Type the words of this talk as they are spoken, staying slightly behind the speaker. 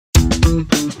My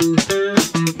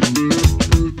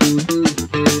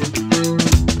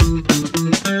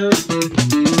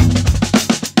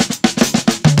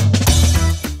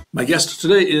guest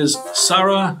today is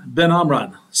Sara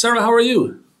Benhamron. Sara, how are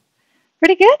you?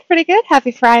 Pretty good, pretty good.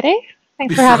 Happy Friday.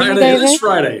 Thanks for having me, Friday, it is David.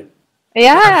 Friday.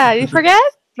 Yeah, you forget?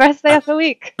 First day of the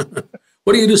week.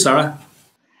 What do you do, Sara?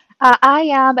 I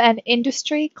am an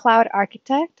industry cloud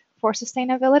architect for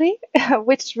sustainability,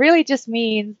 which really just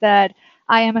means that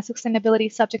I am a sustainability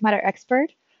subject matter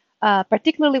expert,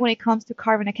 particularly when it comes to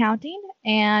carbon accounting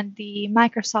and the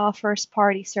Microsoft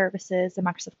first-party services, the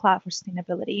Microsoft Cloud for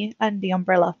Sustainability, and the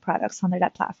umbrella of products under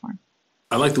that platform.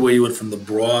 I like the way you went from the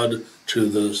broad to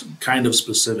the kind of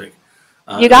specific.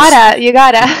 You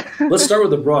gotta. Let's start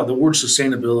with the broad. The word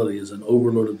sustainability is an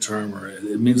overloaded term, or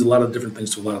it means a lot of different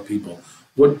things to a lot of people.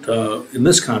 What, in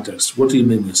this context, what do you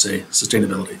mean when you say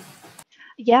sustainability?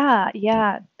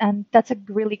 Yeah. And that's a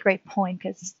really great point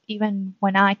because even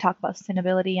when I talk about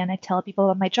sustainability and I tell people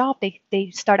about my job, they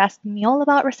start asking me all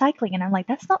about recycling. And I'm like,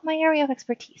 that's not my area of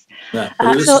expertise. Yeah,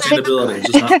 but it is sustainability.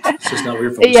 It's just not what you're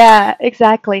focused on. Yeah,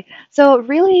 exactly. So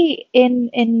really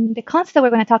in the concept that we're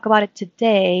going to talk about it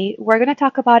today, we're going to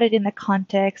talk about it in the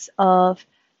context of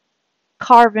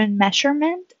carbon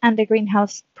measurement and the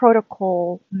greenhouse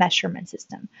protocol measurement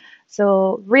system.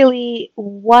 So really,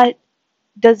 what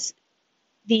does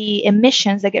the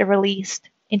emissions that get released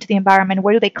into the environment,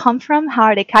 where do they come from? How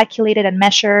are they calculated and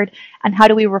measured? And how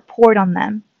do we report on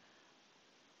them?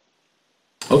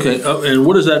 Okay, and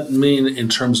what does that mean in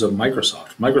terms of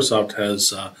Microsoft? Microsoft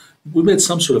has, we made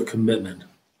some sort of commitment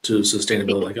to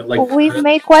sustainability, like We've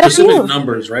made quite a specific few.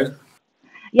 numbers, right?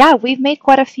 Yeah, we've made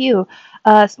quite a few.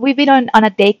 We've been on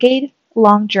a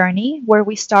decade-long journey where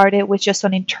we started with just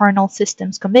on internal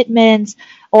systems commitments,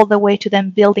 all the way to them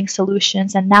building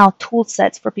solutions and now tool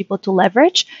sets for people to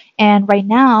leverage. And right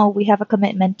now we have a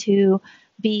commitment to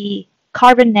be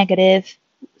carbon negative,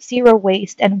 zero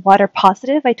waste, and water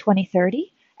positive by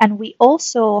 2030. And we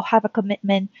also have a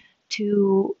commitment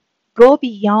to go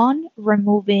beyond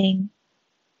removing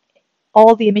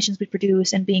all the emissions we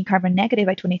produce and being carbon negative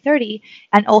by 2030,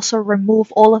 and also remove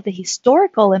all of the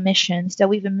historical emissions that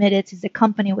we've emitted since the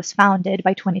company was founded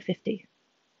by 2050.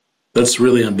 That's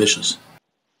really ambitious.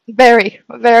 Very,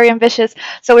 very ambitious.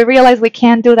 So we realize we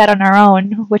can't do that on our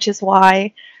own, which is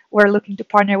why we're looking to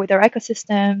partner with our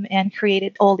ecosystem and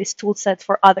created all these tool sets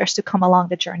for others to come along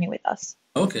the journey with us.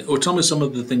 Okay, well, tell me some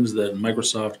of the things that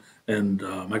Microsoft and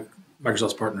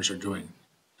Microsoft's partners are doing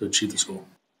to achieve this goal.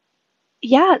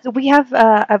 Yeah, so we have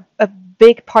a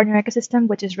big partner ecosystem,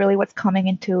 which is really what's coming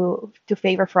into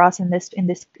favor for us in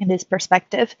this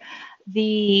perspective.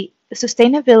 The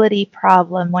sustainability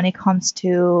problem when it comes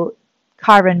to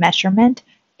carbon measurement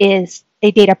is a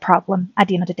data problem at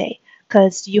the end of the day,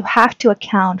 because you have to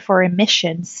account for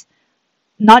emissions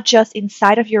not just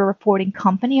inside of your reporting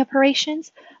company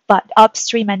operations, but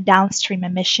upstream and downstream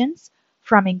emissions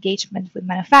from engagement with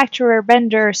manufacturer,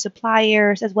 vendors,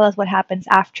 suppliers, as well as what happens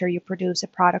after you produce a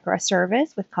product or a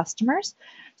service with customers.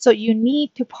 So you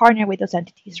need to partner with those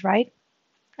entities, right?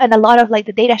 And a lot of like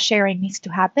the data sharing needs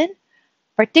to happen,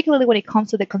 particularly when it comes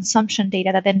to the consumption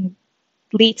data that then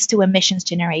leads to emissions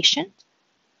generation.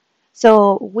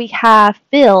 So we have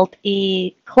built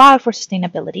a cloud for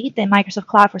sustainability, the Microsoft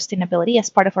Cloud for Sustainability, as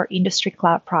part of our industry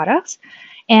cloud products.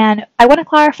 And I want to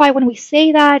clarify, when we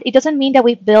say that, it doesn't mean that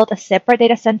we built a separate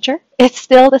data center. It's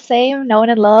still the same, known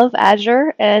and love,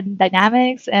 Azure and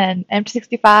Dynamics and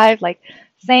M365, like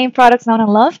same products known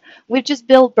and love. We've just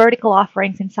built vertical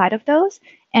offerings inside of those.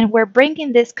 And we're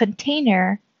bringing this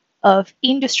container of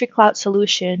industry cloud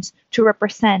solutions to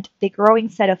represent the growing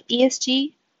set of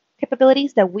ESG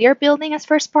capabilities that we are building as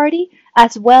first party,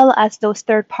 as well as those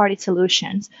third party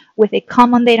solutions with a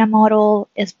common data model,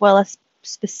 as well as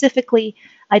specifically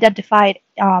identified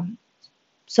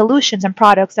solutions and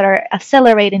products that are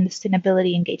accelerating the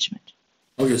sustainability engagement.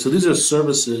 Okay, so these are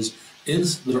services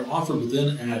that are offered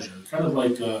within Azure, kind of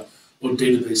like what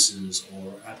databases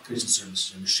or application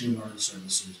services or machine learning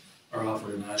services are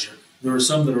offered in Azure. There are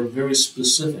some that are very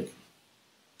specific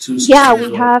to sustainability.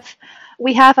 Yeah,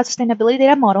 we have a sustainability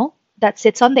data model that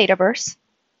sits on Dataverse.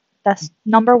 That's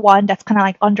number one. That's kind of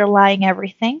like underlying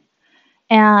everything.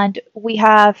 And we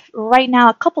have right now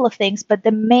a couple of things, but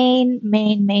the main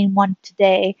one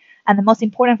today, and the most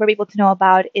important for people to know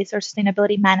about, is our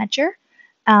Sustainability Manager.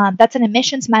 That's an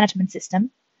emissions management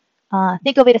system.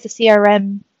 Think of it as a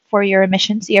CRM for your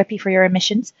emissions, ERP for your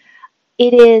emissions.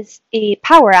 It is a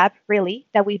Power App, really,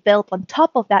 that we built on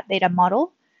top of that data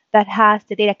model that has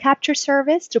the data capture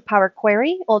service through Power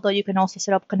Query, although you can also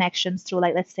set up connections through,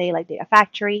 like, let's say, like Data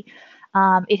Factory.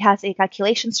 It has a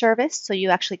calculation service, so you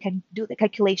actually can do the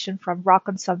calculation from raw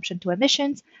consumption to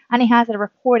emissions, and it has a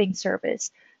reporting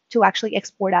service to actually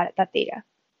export out that data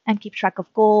and keep track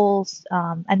of goals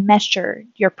and measure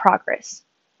your progress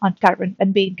on carbon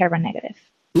and being carbon negative.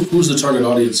 Who's the target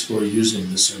audience for using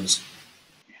this service?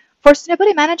 For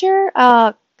Sustainability Manager,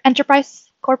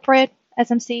 enterprise, corporate,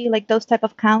 SMC, like those type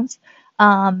of accounts.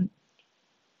 And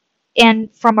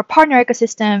from a partner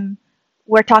ecosystem,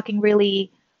 we're talking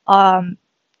really a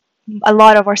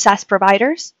lot of our SaaS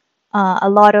providers, a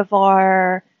lot of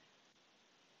our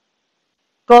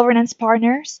governance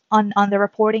partners on the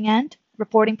reporting end,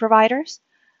 reporting providers.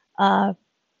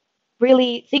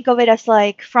 Really think of it as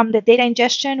like from the data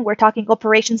ingestion, we're talking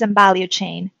operations and value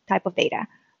chain type of data.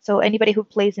 So anybody who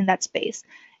plays in that space.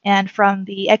 And from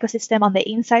the ecosystem on the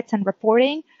insights and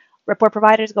reporting, report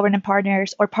providers, governance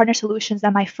partners, or partner solutions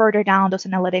that might further down those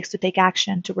analytics to take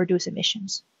action to reduce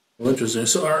emissions. Well, interesting.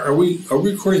 So are we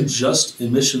recording just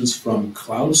emissions from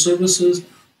cloud services?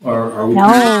 Or are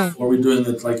we doing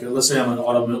it like, let's say I'm an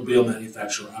automobile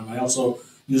manufacturer. Am I also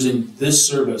using this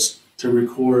service to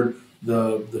record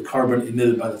the carbon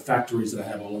emitted by the factories that I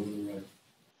have all over the world?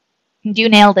 You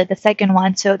nailed it, the second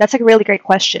one. So that's a really great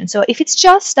question. So if it's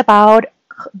just about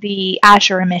the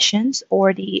Azure emissions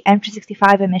or the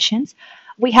M365 emissions,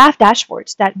 we have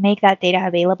dashboards that make that data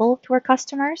available to our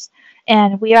customers.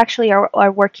 And we actually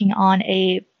are working on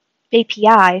a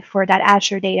API for that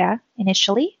Azure data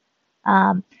initially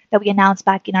that we announced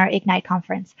back in our Ignite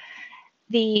conference.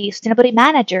 The Sustainability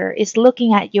Manager is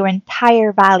looking at your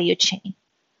entire value chain.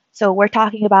 So we're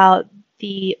talking about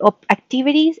the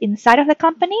activities inside of the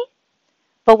company,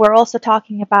 but we're also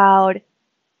talking about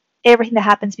everything that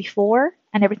happens before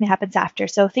and everything that happens after.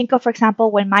 So think of, for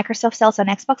example, when Microsoft sells an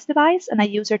Xbox device and a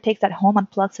user takes that home and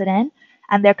plugs it in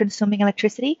and they're consuming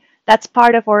electricity. That's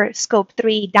part of our scope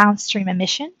 3 downstream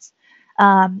emissions.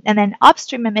 And then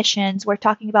upstream emissions, we're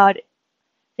talking about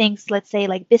things, let's say,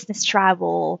 like business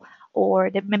travel or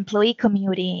the employee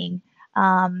commuting,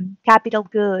 capital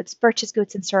goods, purchase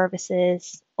goods and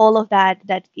services, all of that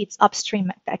it's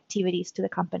upstream activities to the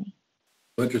company.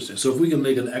 Interesting. So if we can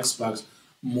make an Xbox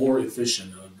more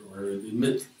efficient or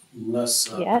emit less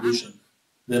pollution,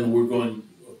 then we're going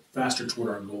faster toward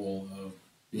our goal of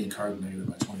being carbon negative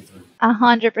by 2030.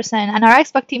 100%. And our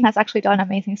Xbox team has actually done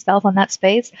amazing stuff on that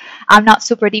space. I'm not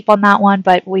super deep on that one,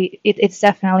 but it's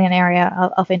definitely an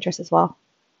area of interest as well.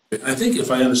 I think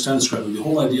if I understand this correctly, the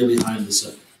whole idea behind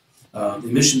this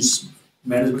emissions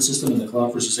management system in the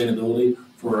cloud for sustainability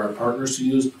for our partners to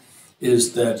use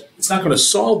is that it's not going to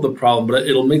solve the problem, but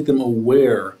it'll make them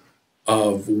aware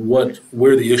of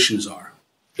where the issues are.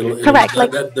 Correct.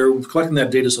 They're collecting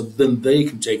that data so then they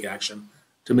can take action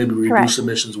to maybe reduce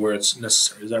emissions where it's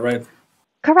necessary. Is that right?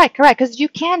 Correct. Because you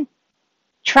can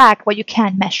track what you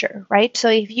can measure, right? So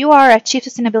if you are a chief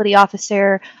sustainability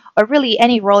officer or really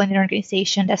any role in an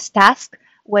organization that's tasked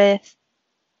with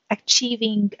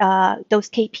achieving those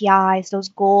KPIs, those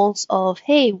goals of,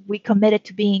 hey, we committed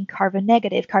to being carbon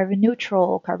negative, carbon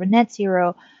neutral, carbon net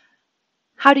zero.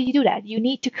 How do you do that? You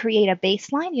need to create a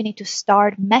baseline. You need to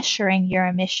start measuring your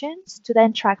emissions to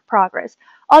then track progress.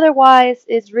 Otherwise,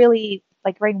 it's really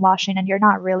like brainwashing, and you're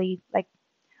not really like,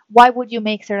 why would you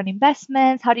make certain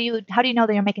investments? How do you know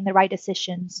that you're making the right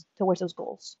decisions towards those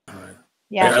goals? All right.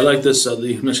 Yeah. I like this.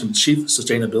 You mentioned Chief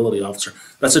Sustainability Officer.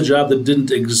 That's a job that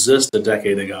didn't exist a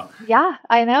decade ago. Yeah,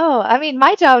 I know. I mean,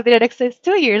 my job didn't exist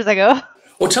 2 years ago.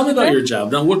 Well, tell me about your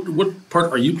job. Now, what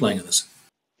part are you playing in this?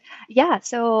 Yeah,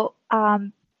 so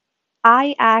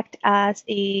I act as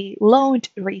a loaned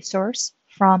resource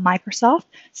from Microsoft,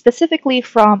 specifically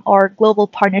from our global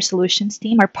partner solutions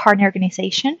team, our partner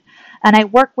organization. And I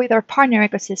work with our partner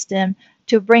ecosystem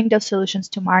to bring those solutions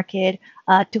to market,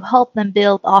 to help them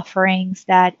build offerings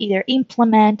that either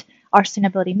implement our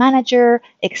Sustainability Manager,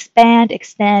 expand,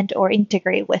 extend, or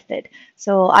integrate with it.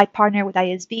 So I partner with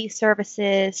ISV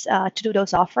services to do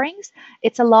those offerings.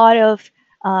 It's a lot of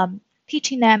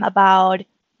teaching them about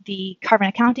the carbon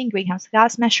accounting, greenhouse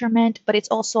gas measurement, but it's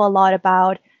also a lot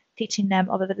about teaching them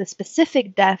of the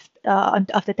specific depth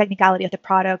of the technicality of the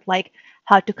product, like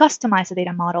how to customize the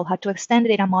data model, how to extend the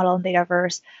data model in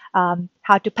Dataverse,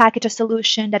 how to package a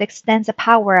solution that extends a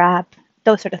Power App,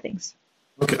 those sort of things.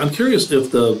 Okay, I'm curious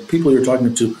if the people you're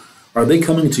talking to, are they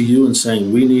coming to you and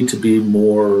saying, we need to be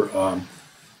more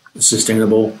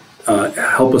sustainable,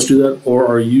 help us do that, or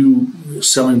are you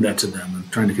selling that to them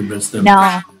and trying to convince them?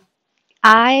 No,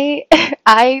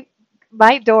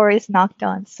 my door is knocked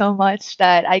on so much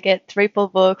that I get triple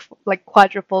booked, like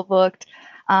quadruple booked.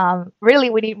 Really,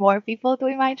 we need more people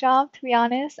doing my job, to be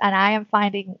honest. And I am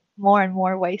finding more and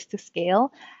more ways to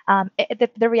scale.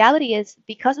 The reality is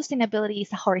because sustainability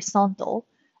is horizontal,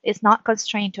 it's not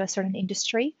constrained to a certain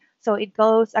industry. So it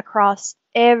goes across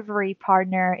every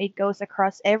partner, it goes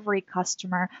across every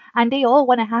customer, and they all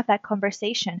want to have that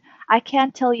conversation. I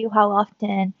can't tell you how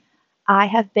often I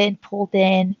have been pulled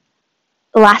in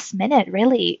last minute,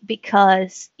 really,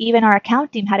 because even our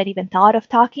account team hadn't even thought of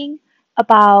talking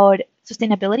about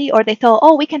sustainability, or they thought,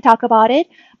 oh, we can talk about it,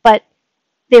 but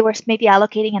they were maybe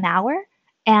allocating an hour,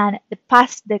 and the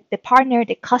partner,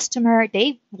 the customer,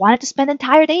 they wanted to spend the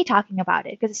entire day talking about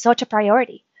it because it's such a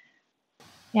priority.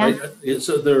 Yeah. Right?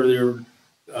 So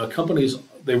companies,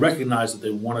 they recognize that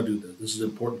they want to do this. This is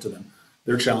important to them.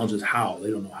 Their challenge is how.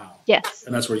 They don't know how. Yes.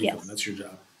 And that's where you come in. Yes. That's your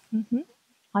job.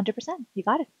 100%. You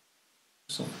got it.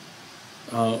 So,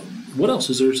 uh, what else?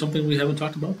 Is there something we haven't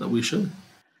talked about that we should?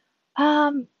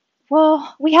 Um,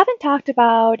 well, we haven't talked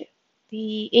about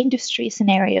the industry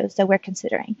scenarios that we're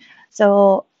considering.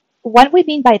 So, what we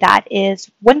mean by that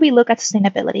is when we look at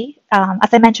sustainability,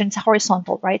 as I mentioned, it's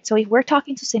horizontal, right? So, if we're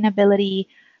talking sustainability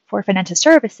for financial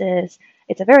services,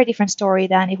 it's a very different story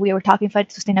than if we were talking about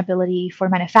sustainability for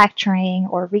manufacturing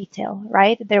or retail,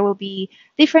 right? There will be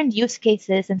different use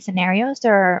cases and scenarios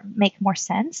that make more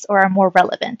sense or are more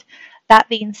relevant. That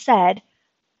being said,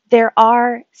 there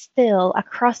are still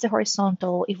across the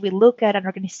horizontal, if we look at an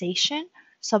organization,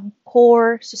 some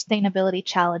core sustainability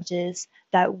challenges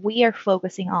that we are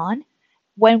focusing on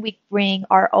when we bring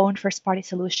our own first party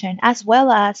solution, as well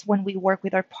as when we work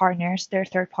with our partners, their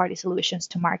third party solutions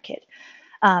to market.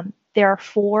 There are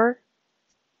four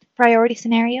priority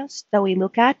scenarios that we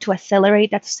look at to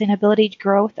accelerate that sustainability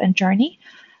growth and journey.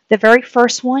 The very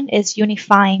first one is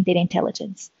unifying data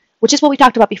intelligence, which is what we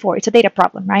talked about before. It's a data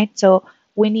problem, right? So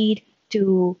we need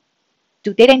to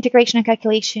do data integration and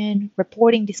calculation,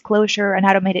 reporting, disclosure, and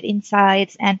automated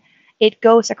insights. And it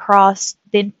goes across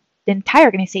the entire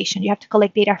organization. You have to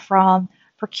collect data from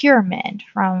procurement,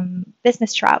 from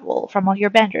business travel, from all your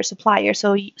vendors, suppliers.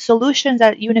 So solutions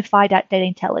that unify that data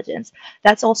intelligence.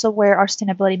 That's also where our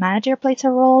sustainability manager plays a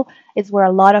role. It's where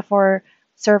a lot of our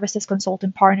services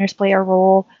consultant partners play a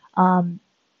role.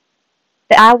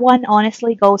 That one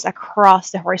honestly goes across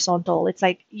the horizontal. It's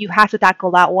like you have to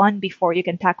tackle that one before you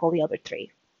can tackle the other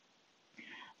three.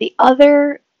 The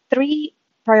other three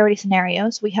priority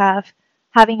scenarios, we have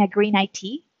having a green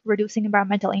IT, reducing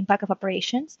environmental impact of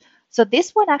operations. So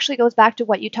this one actually goes back to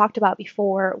what you talked about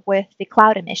before with the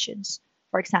cloud emissions,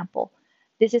 for example.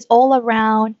 This is all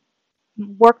around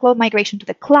workload migration to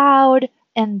the cloud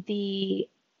and the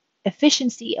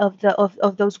efficiency of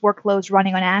those workloads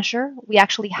running on Azure. We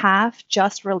actually have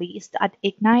just released at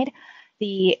Ignite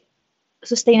the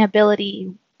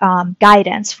sustainability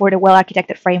guidance for the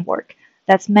well-architected framework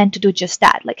that's meant to do just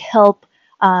that, like help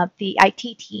the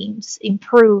IT teams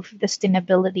improve the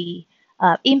sustainability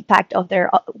impact of their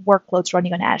workloads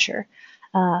running on Azure.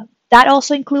 That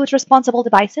also includes responsible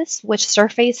devices, which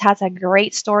Surface has a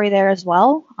great story there as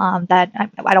well. That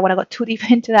I don't want to go too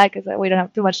deep into that because we don't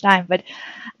have too much time, but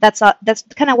that's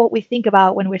kind of what we think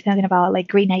about when we're thinking about like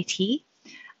green IT.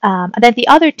 And then the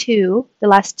other two, the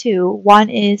last two, one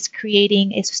is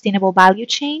creating a sustainable value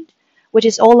chain, which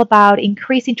is all about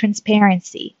increasing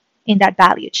transparency in that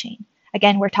value chain.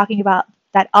 Again, we're talking about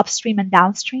that upstream and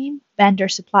downstream,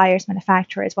 vendors, suppliers,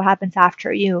 manufacturers, what happens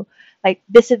after you, like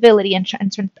visibility and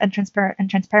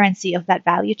transparency of that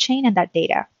value chain and that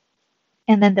data.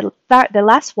 And then the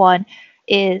last one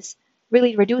is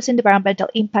really reducing the environmental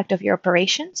impact of your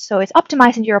operations. So it's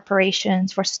optimizing your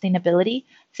operations for sustainability.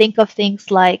 Think of things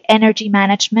like energy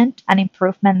management and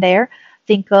improvement there.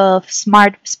 Think of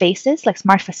smart spaces, like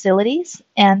smart facilities,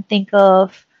 and think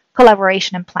of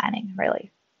collaboration and planning,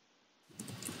 really.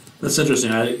 That's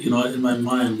interesting. In my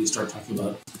mind, we start talking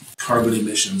about carbon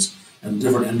emissions and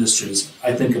different industries.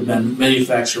 I think of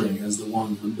manufacturing as the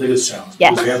biggest challenge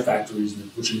Yes. because they have factories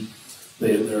and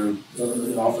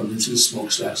they're often into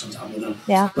smokestacks on top of them.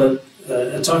 Yeah. But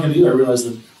talking to you, I realized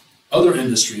that other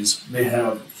industries may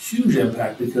have huge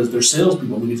impact because their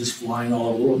salespeople may be just flying all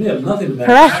over the world. They have nothing to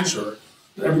manufacture.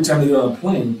 But every time they get on a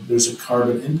plane, there's a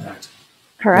carbon impact.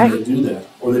 Correct. When they do that.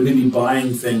 Or they may be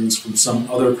buying things from some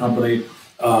other company.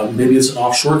 Maybe it's an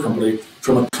offshore company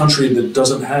from a country that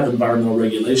doesn't have environmental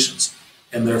regulations,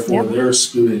 and therefore they're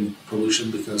spewing pollution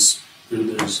because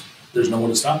there's no one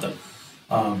to stop them.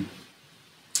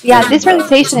 This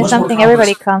realization is something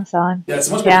everybody comes on. Yeah, it's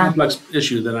a much more complex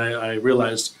issue than I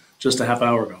realized just a half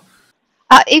hour ago.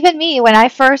 Even me, when I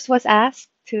first was asked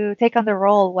to take on the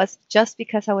role, was just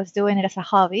because I was doing it as a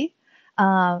hobby.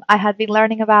 I had been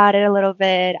learning about it a little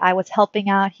bit. I was helping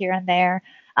out here and there.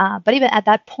 But even at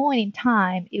that point in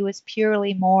time, it was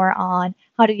purely more on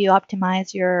how do you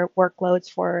optimize your workloads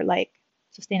for like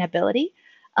sustainability,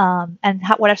 and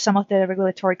what are some of the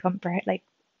regulatory like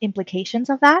implications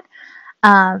of that.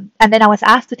 And then I was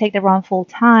asked to take the run full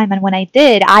time, and when I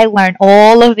did, I learned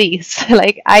all of these.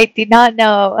 Like I did not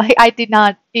know, I did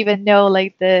not even know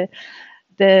like the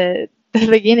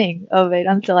beginning of it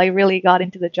until I really got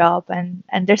into the job, and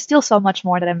there's still so much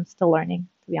more that I'm still learning,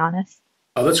 to be honest.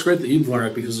 Oh, that's great that you've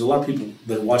learned it because a lot of people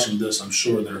that are watching this, I'm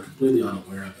sure, they're completely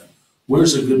unaware of it.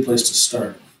 Where's a good place to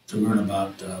start to learn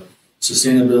about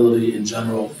sustainability in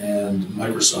general and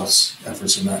Microsoft's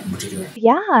efforts in that in particular?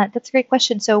 Yeah, that's a great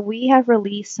question. So we have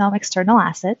released some external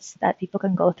assets that people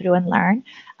can go through and learn,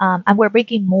 and we're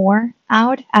bringing more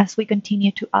out as we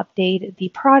continue to update the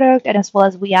product and as well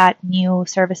as we add new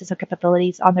services or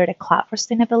capabilities under the cloud for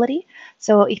sustainability.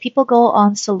 So if people go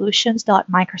on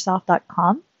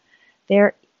solutions.microsoft.com,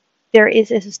 there there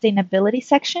is a sustainability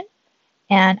section.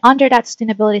 And under that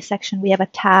sustainability section, we have a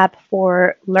tab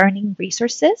for learning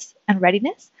resources and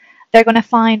readiness. They're going to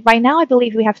find, right now, I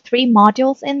believe we have 3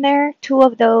 modules in there. 2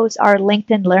 of those are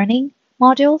LinkedIn Learning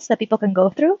modules that people can go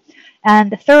through. And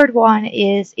the third one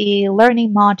is a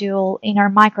learning module in our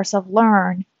Microsoft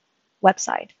Learn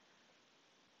website.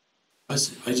 I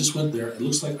see. I just went there. It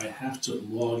looks like I have to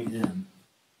log in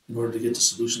order to get to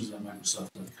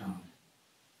solutions.microsoft.com.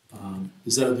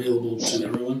 Is that available to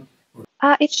everyone?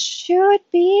 It should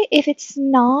be. If it's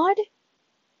not,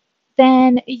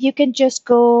 then you can just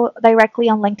go directly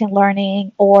on LinkedIn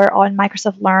Learning or on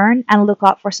Microsoft Learn and look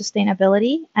up for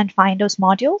sustainability and find those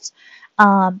modules.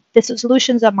 The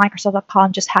solutions at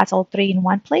Microsoft.com just has all 3 in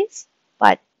one place,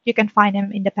 but you can find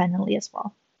them independently as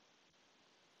well.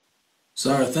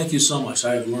 Sarah, thank you so much.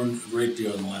 I have learned a great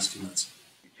deal in the last few minutes.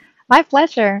 My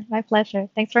pleasure. My pleasure.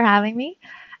 Thanks for having me.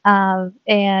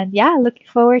 And yeah, looking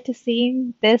forward to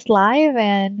seeing this live,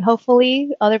 and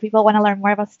hopefully other people want to learn more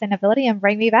about sustainability and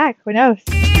bring me back. Who knows?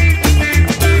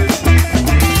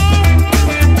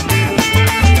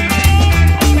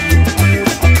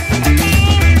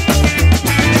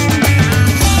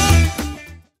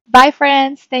 Bye,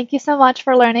 friends. Thank you so much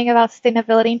for learning about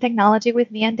sustainability and technology with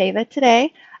me and David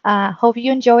today. Hope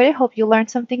you enjoyed it. Hope you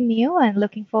learned something new, and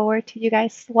looking forward to you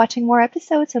guys watching more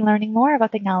episodes and learning more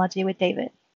about technology with David.